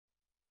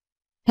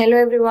Hello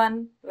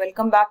everyone,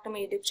 welcome back to my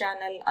YouTube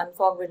channel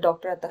Unfog with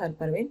Dr. Atahar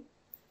Parveen.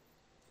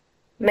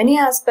 Many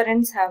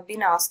aspirants have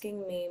been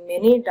asking me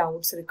many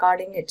doubts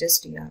regarding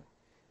HSTR.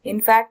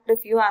 In fact, a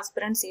few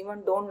aspirants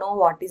even don't know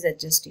what is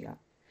HSTR.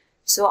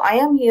 So I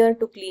am here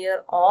to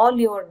clear all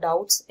your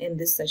doubts in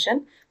this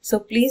session. So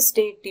please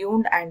stay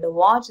tuned and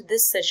watch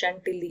this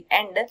session till the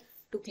end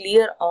to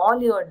clear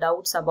all your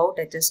doubts about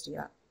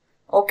HSTR.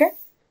 Okay?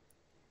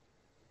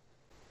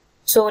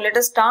 So let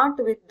us start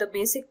with the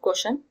basic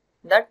question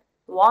that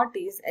what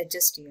is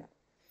HSTR?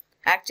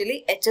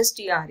 Actually,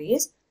 HSTR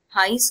is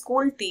High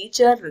School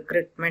Teacher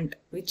Recruitment,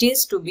 which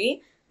is to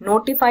be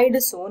notified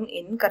soon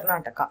in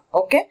Karnataka.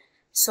 Okay.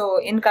 So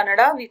in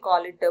Kannada, we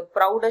call it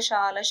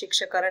Praudashala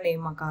Shikshakara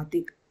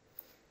Nemakati.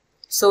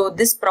 So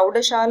this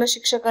Praudashala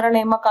Shikshakara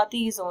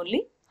Nemakati is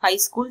only High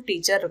School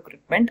Teacher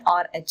Recruitment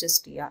or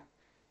HSTR.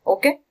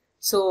 Okay.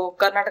 So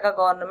Karnataka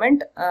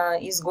government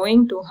is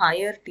going to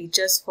hire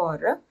teachers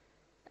for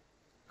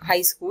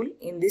high school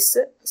in this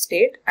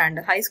state, and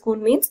high school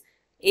means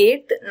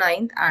 8th,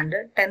 9th and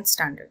 10th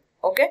standard.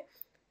 Okay.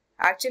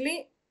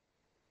 Actually,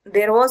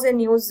 there was a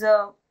news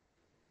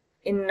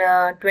in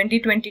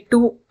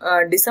 2022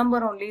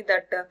 December only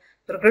that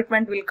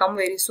recruitment will come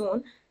very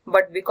soon,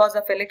 but because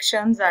of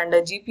elections and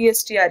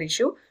GPSTR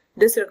issue,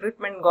 this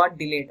recruitment got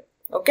delayed.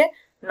 Okay.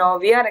 Now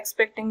we are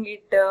expecting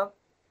it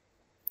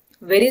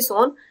very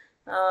soon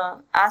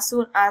as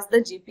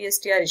the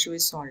GPSTR issue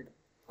is solved.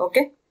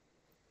 Okay.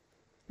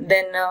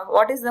 Then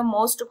what is the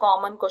most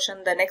common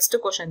question? The next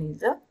question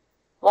is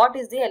what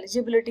is the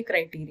eligibility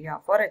criteria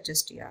for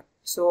HSTR?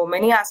 So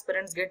many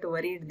aspirants get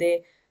worried.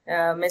 They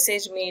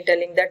message me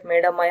telling that,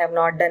 Madam, I have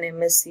not done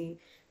MSc.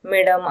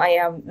 Madam, I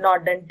have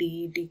not done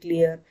TET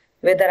clear,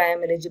 whether I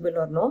am eligible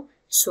or no.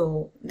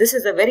 So this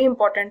is a very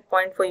important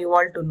point for you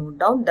all to note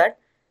down, that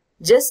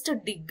just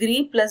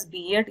degree plus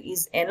B.Ed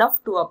is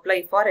enough to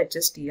apply for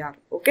HSTR.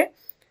 Okay.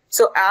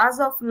 So as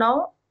of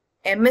now,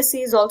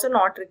 MSc is also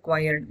not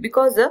required,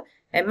 because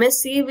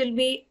MSc will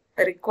be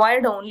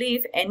required only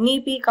if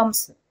NEP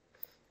comes.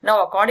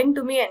 Now, according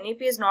to me,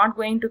 NEP is not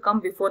going to come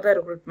before the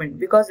recruitment,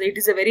 because it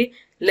is a very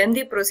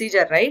lengthy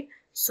procedure, right?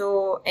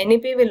 So,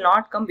 NEP will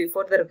not come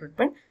before the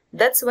recruitment.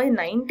 That's why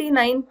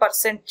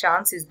 99%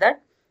 chance is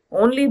that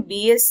only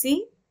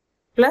BSc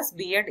plus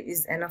B.Ed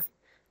is enough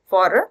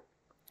for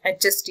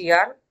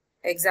HSTR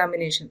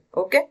examination.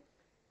 Okay.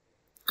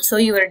 So,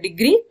 your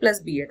degree plus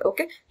B.Ed.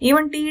 Okay.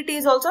 Even TET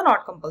is also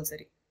not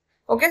compulsory.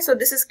 Okay. So,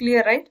 this is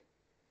clear, right?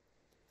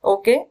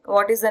 Okay,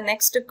 what is the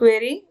next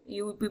query?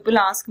 You people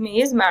ask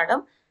me is,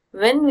 Madam,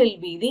 when will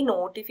be the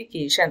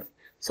notification?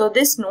 So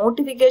this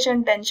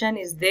notification tension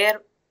is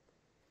there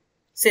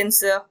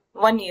since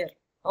 1 year.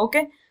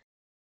 Okay.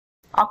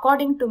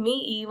 According to me,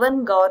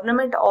 even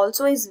government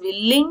also is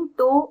willing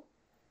to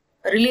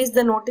release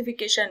the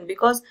notification,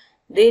 because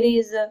there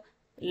is a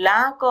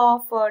lack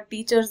of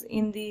teachers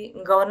in the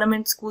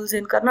government schools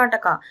in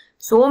Karnataka.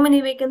 So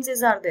many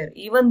vacancies are there.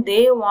 Even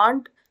they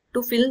want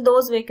to fill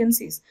those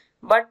vacancies.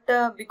 But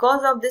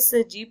because of this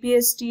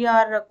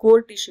GPSTR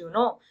court issue,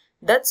 no,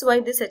 that's why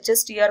this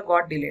HSTR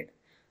got delayed.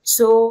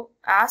 So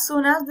as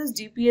soon as this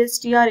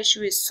GPSTR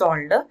issue is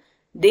solved,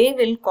 they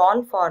will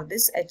call for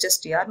this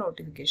HSTR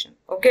notification.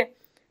 Okay.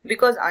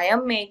 Because I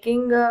am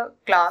making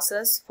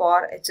classes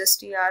for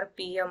HSTR,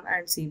 PM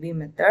and CB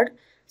method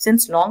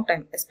since long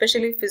time.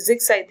 Especially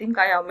physics, I think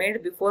I have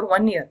made before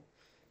 1 year.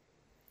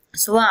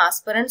 So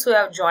aspirants who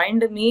have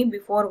joined me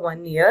before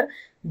 1 year,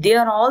 they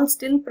are all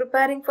still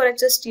preparing for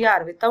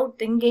HSTR without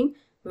thinking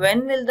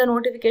when will the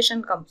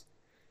notification come.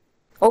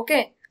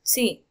 Okay,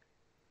 see,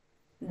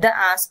 the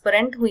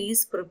aspirant who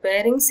is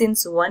preparing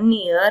since 1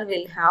 year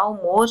will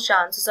have more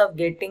chances of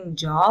getting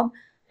job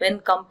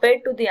when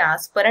compared to the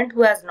aspirant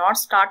who has not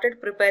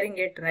started preparing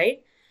it,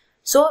 right?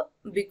 So,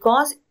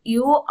 because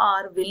you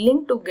are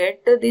willing to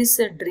get this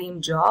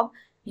dream job,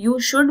 you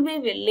should be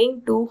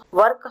willing to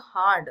work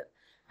hard.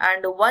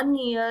 And 1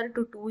 year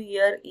to 2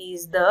 years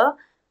is the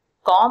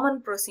common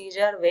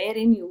procedure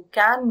wherein you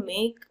can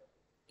make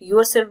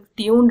yourself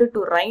tuned to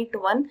write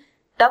one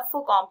tough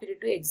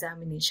competitive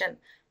examination.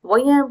 Why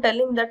I am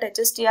telling that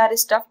HSTR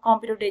is tough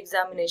competitive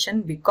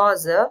examination?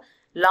 Because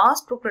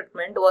last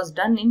recruitment was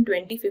done in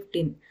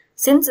 2015.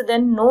 Since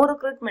then, no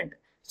recruitment.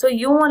 So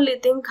you only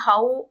think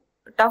how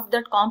tough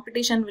that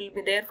competition will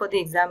be there for the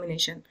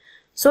examination.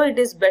 So it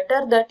is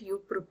better that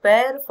you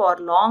prepare for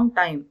long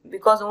time,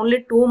 because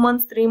only 2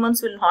 months, 3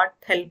 months will not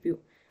help you.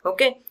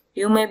 Okay.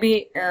 You may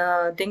be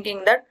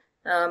thinking that,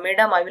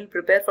 Madam, I will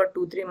prepare for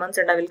 2-3 months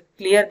and I will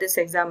clear this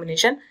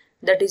examination.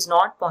 That is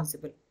not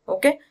possible.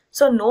 Okay.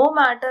 So no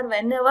matter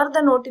whenever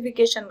the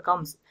notification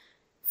comes,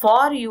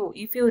 for you,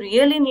 if you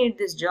really need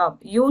this job,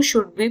 you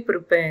should be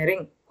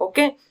preparing.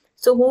 Okay.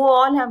 So who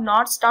all have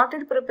not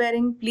started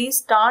preparing, please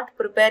start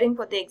preparing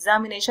for the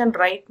examination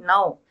right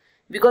now.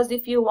 Because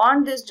if you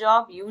want this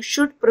job, you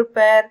should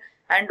prepare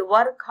and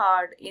work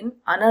hard in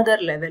another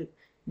level.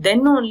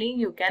 Then only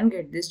you can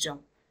get this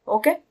job.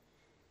 Okay.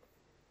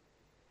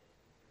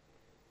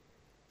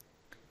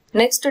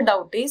 Next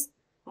doubt is,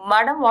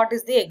 Madam, what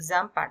is the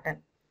exam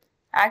pattern?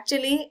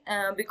 Actually,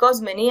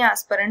 because many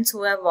aspirants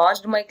who have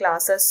watched my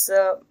classes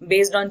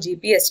based on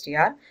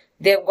GPSTR,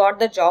 they have got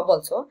the job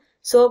also.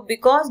 So,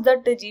 because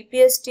that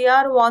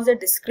GPSTR was a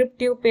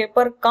descriptive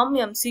paper cum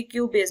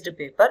MCQ based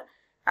paper,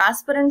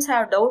 aspirants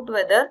have doubt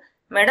whether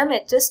Madam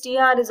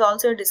HSTR is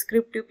also a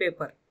descriptive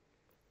paper.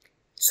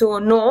 So,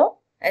 no,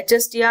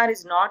 HSTR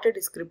is not a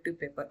descriptive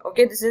paper.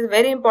 Okay, this is a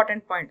very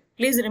important point.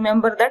 Please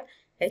remember that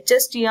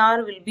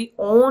HSTR will be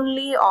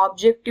only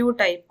objective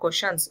type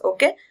questions.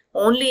 Okay,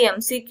 only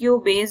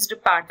MCQ based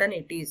pattern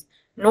it is.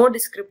 No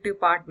descriptive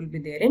part will be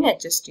there in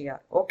HSTR.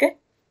 Okay.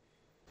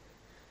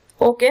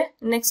 Okay,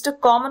 next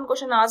common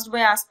question asked by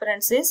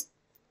aspirants is,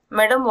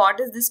 Madam, what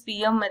is this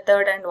PM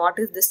method and what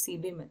is this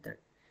CB method?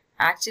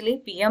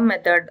 Actually, PM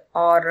method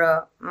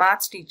or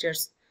maths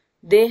teachers,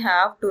 they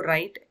have to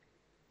write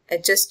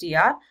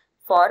HSTR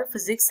for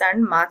physics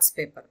and maths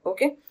paper.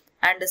 Okay,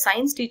 and the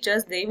science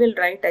teachers, they will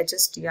write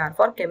HSTR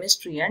for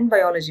chemistry and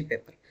biology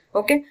paper.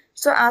 Okay,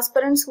 so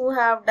aspirants who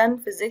have done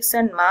physics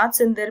and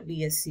maths in their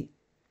BSc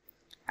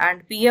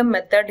and PM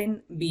method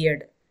in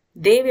B.Ed,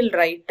 they will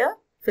write a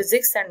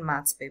physics and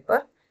maths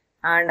paper,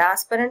 and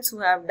aspirants who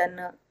have done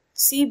a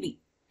CB,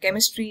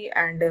 chemistry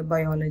and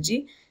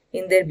biology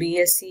in their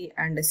BSc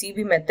and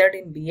CB method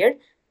in B.Ed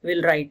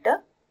will write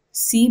a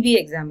CB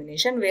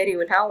examination where you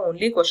will have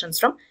only questions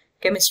from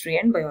chemistry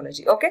and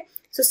biology. Okay,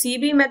 so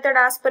CB method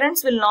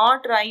aspirants will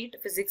not write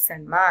physics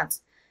and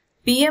maths.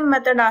 PM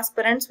method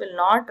aspirants will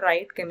not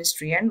write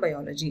chemistry and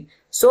biology.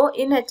 So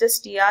in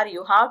HSTR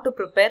you have to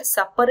prepare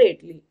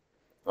separately.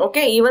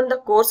 Okay, even the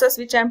courses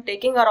which I am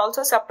taking are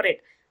also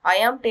separate. I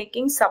am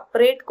taking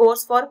separate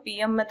course for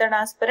PM method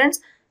aspirants,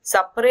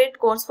 separate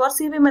course for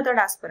CB method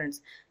aspirants,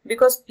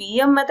 because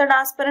PM method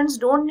aspirants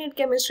don't need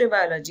chemistry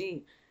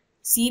biology.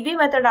 CB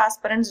method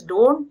aspirants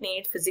don't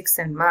need physics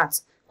and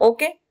maths.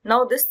 Okay,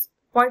 now this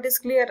point is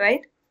clear,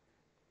 right?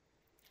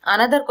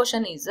 Another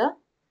question is,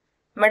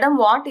 Madam,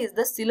 what is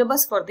the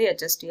syllabus for the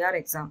HSTR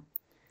exam?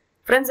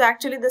 Friends,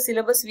 actually the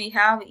syllabus we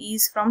have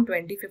is from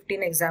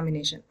 2015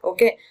 examination.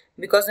 Okay,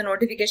 because the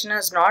notification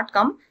has not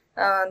come.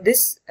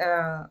 This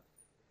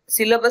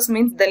syllabus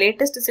means the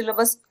latest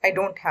syllabus I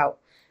don't have.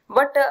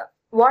 But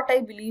what I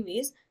believe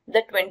is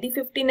the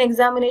 2015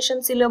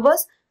 examination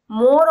syllabus,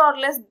 more or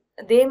less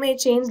they may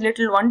change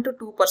little 1 to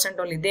 2%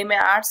 only. They may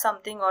add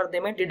something or they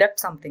may deduct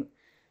something.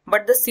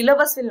 But the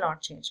syllabus will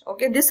not change.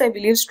 Okay, this I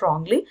believe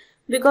strongly,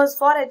 because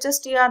for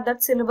HSTR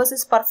that syllabus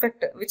is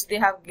perfect which they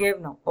have gave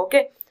now.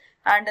 Okay,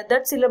 and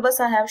that syllabus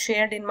I have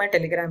shared in my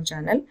Telegram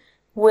channel.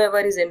 Whoever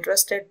is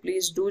interested,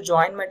 please do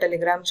join my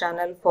Telegram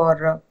channel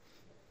for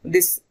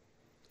this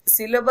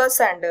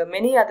syllabus and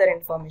many other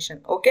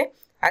information. Okay,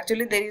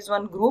 actually there is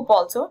one group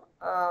also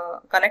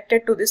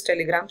connected to this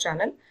Telegram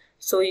channel,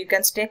 so you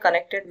can stay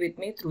connected with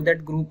me through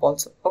that group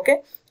also.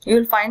 Okay, you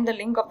will find the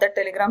link of that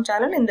Telegram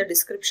channel in the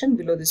description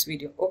below this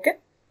video. Okay.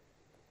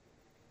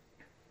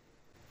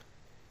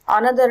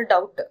 Another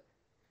doubt,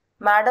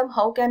 Madam,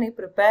 how can I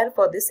prepare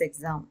for this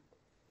exam?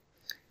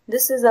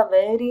 This is a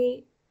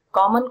very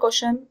common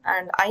question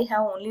and I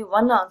have only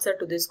one answer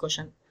to this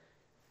question.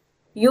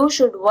 You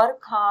should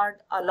work hard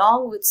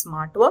along with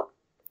smart work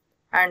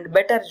and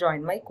better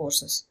join my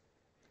courses.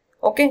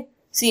 Okay,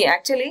 see,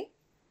 actually,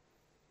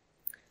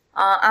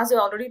 as I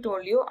already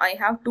told you, I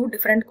have two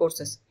different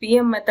courses,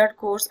 PM method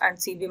course and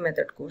CB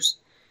method course.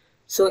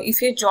 So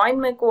if you join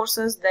my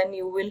courses, then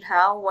you will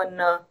have one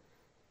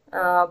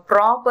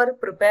proper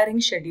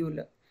preparing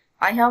schedule.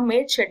 I have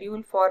made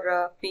schedule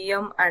for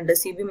PM and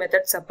CB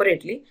method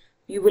separately.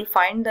 You will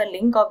find the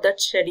link of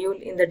that schedule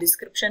in the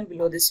description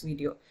below this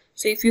video.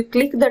 So if you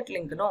click that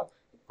link,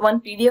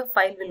 one PDF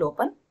file will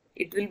open.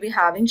 It will be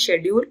having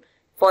schedule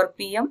for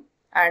PM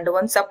and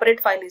one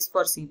separate file is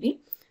for CB.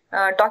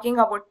 Talking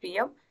about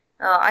PM,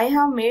 I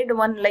have made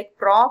one like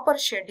proper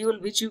schedule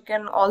which you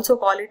can also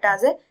call it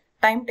as a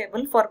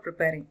timetable for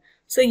preparing.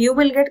 So you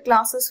will get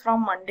classes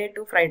from Monday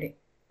to Friday.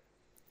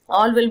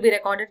 All will be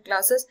recorded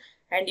classes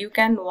and you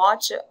can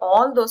watch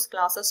all those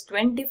classes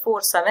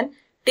 24/7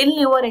 till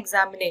your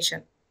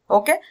examination.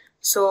 Okay,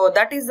 so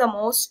that is the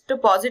most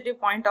positive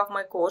point of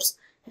my course,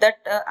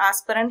 that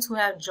aspirants who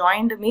have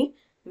joined me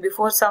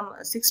before some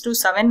 6 to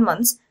 7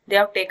 months, they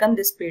have taken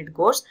this paid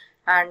course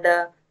and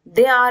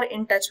they are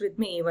in touch with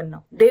me even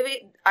now.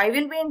 I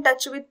will be in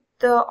touch with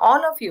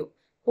all of you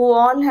who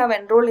all have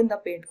enrolled in the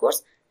paid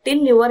course till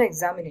your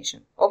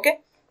examination. Okay,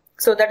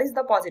 so that is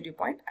the positive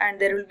point, and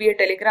there will be a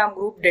Telegram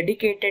group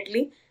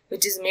dedicatedly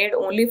which is made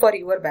only for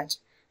your batch.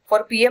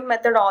 For PM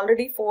method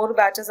already 4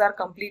 batches are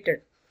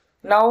completed.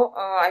 Now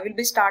I will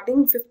be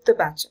starting 5th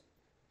batch.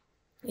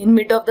 In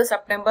mid of the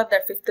September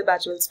that 5th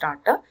batch will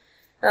start.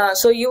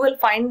 So you will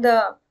find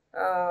the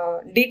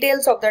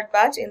details of that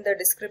batch in the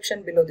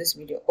description below this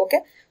video.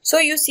 Okay, so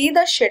you see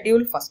the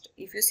schedule first.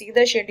 If you see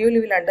the schedule,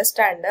 you will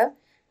understand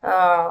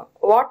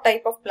what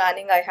type of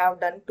planning I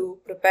have done to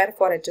prepare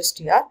for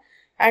HSTR,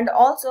 and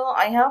also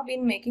I have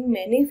been making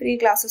many free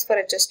classes for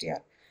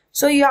HSTR.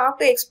 So you have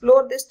to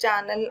explore this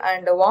channel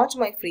and watch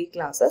my free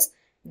classes.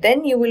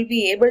 Then you will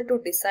be able to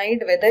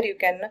decide whether you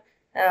can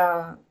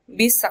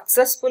be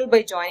successful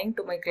by joining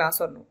to my class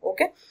or no.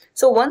 Okay.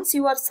 So once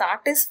you are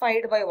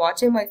satisfied by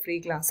watching my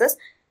free classes,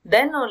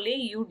 then only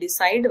you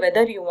decide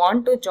whether you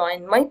want to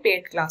join my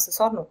paid classes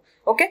or no.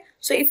 Okay.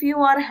 So if you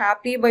are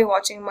happy by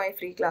watching my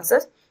free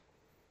classes,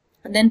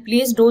 then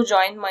please do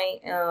join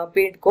my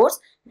paid course,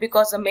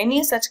 because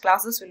many such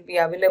classes will be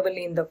available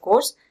in the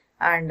course.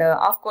 And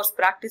of course,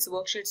 practice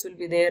worksheets will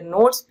be there,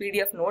 notes,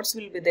 PDF notes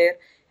will be there,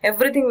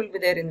 everything will be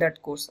there in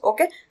that course.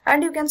 Okay.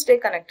 And you can stay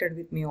connected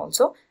with me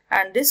also.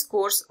 And this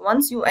course,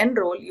 once you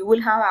enroll, you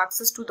will have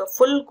access to the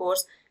full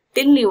course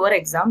till your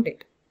exam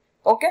date.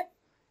 Okay.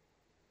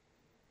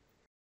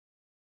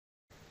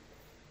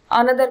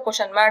 Another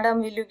question,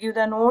 madam, will you give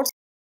the notes?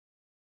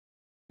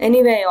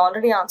 Anyway, I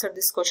already answered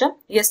this question.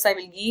 Yes, I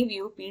will give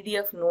you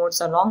PDF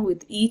notes along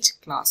with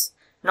each class.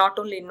 Not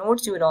only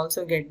notes, you will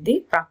also get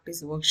the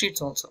practice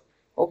worksheets also.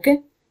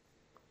 Okay.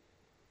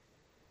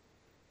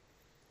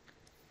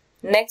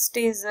 Next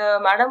is,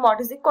 madam,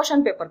 what is the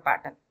question paper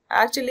pattern?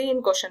 Actually,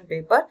 in question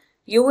paper,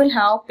 you will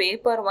have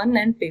paper 1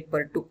 and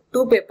paper 2.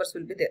 Two papers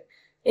will be there.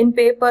 In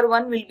paper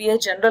 1 will be a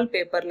general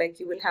paper, like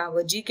you will have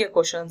a GK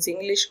questions,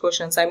 English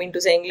questions, I mean to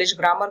say English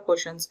grammar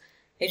questions,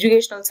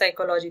 educational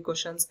psychology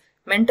questions,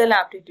 mental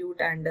aptitude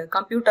and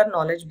computer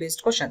knowledge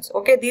based questions.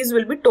 Okay, these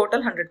will be total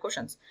 100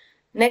 questions.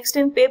 Next,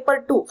 in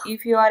paper 2,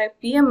 if you are a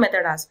PM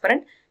method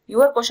aspirant,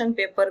 your question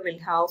paper will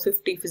have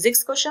 50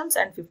 physics questions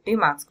and 50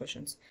 maths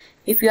questions.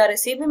 If you are a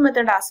CB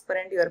method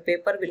aspirant, your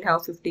paper will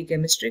have 50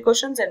 chemistry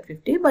questions and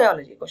 50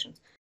 biology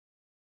questions.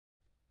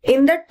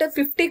 In that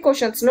 50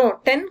 questions, no,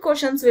 10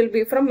 questions will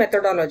be from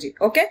methodology.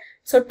 Okay.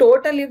 So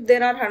total, if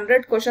there are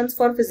 100 questions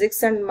for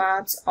physics and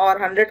maths or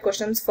 100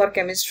 questions for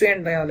chemistry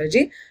and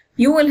biology,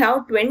 you will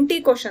have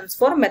 20 questions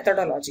for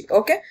methodology.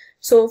 Okay.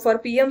 So for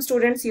PM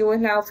students, you will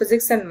have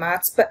physics and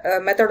maths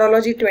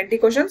methodology 20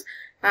 questions.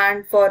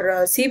 And for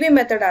CB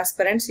method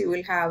aspirants, you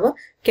will have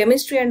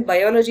chemistry and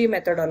biology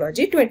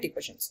methodology 20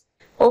 questions.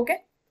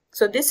 Okay.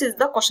 So this is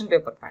the question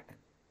paper pattern.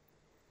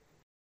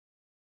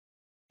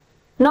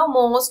 Now,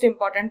 most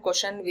important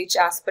question which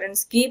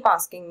aspirants keep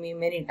asking me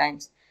many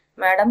times.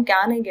 Madam,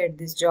 can I get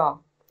this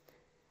job?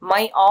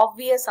 My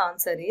obvious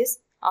answer is,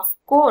 of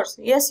course,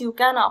 yes, you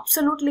can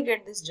absolutely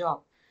get this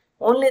job.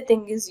 Only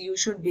thing is, you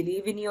should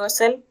believe in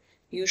yourself,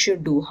 you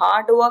should do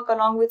hard work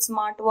along with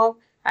smart work,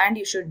 and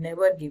you should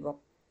never give up.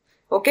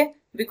 Okay?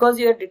 Because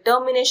your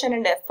determination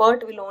and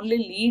effort will only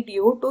lead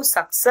you to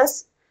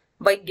success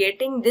by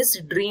getting this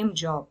dream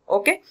job.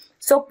 Okay?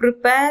 So,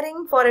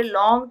 preparing for a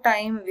long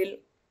time will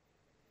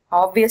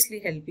obviously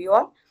help you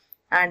all.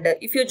 And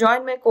if you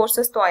join my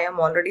courses, so I am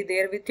already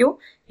there with you.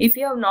 If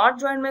you have not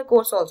joined my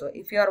course also,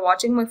 if you are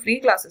watching my free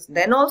classes,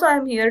 then also I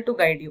am here to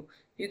guide you.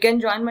 You can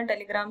join my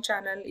Telegram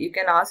channel. You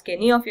can ask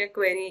any of your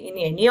query in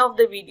any of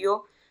the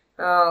video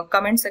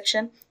comment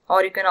section,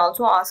 or you can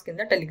also ask in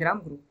the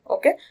Telegram group.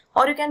 Okay.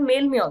 Or you can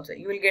mail me also.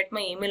 You will get my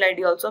email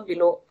ID also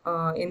below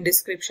in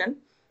description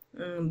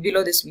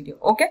below this video.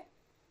 Okay.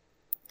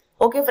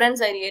 Okay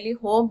friends, I really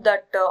hope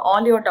that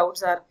all your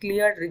doubts are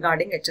cleared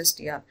regarding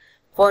Hstr.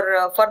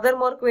 For further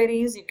more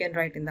queries, you can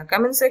write in the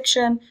comment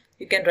section,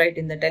 you can write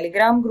in the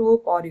Telegram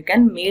group, or you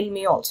can mail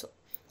me also.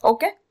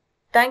 Okay?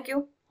 Thank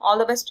you. All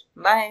the best.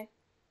 Bye.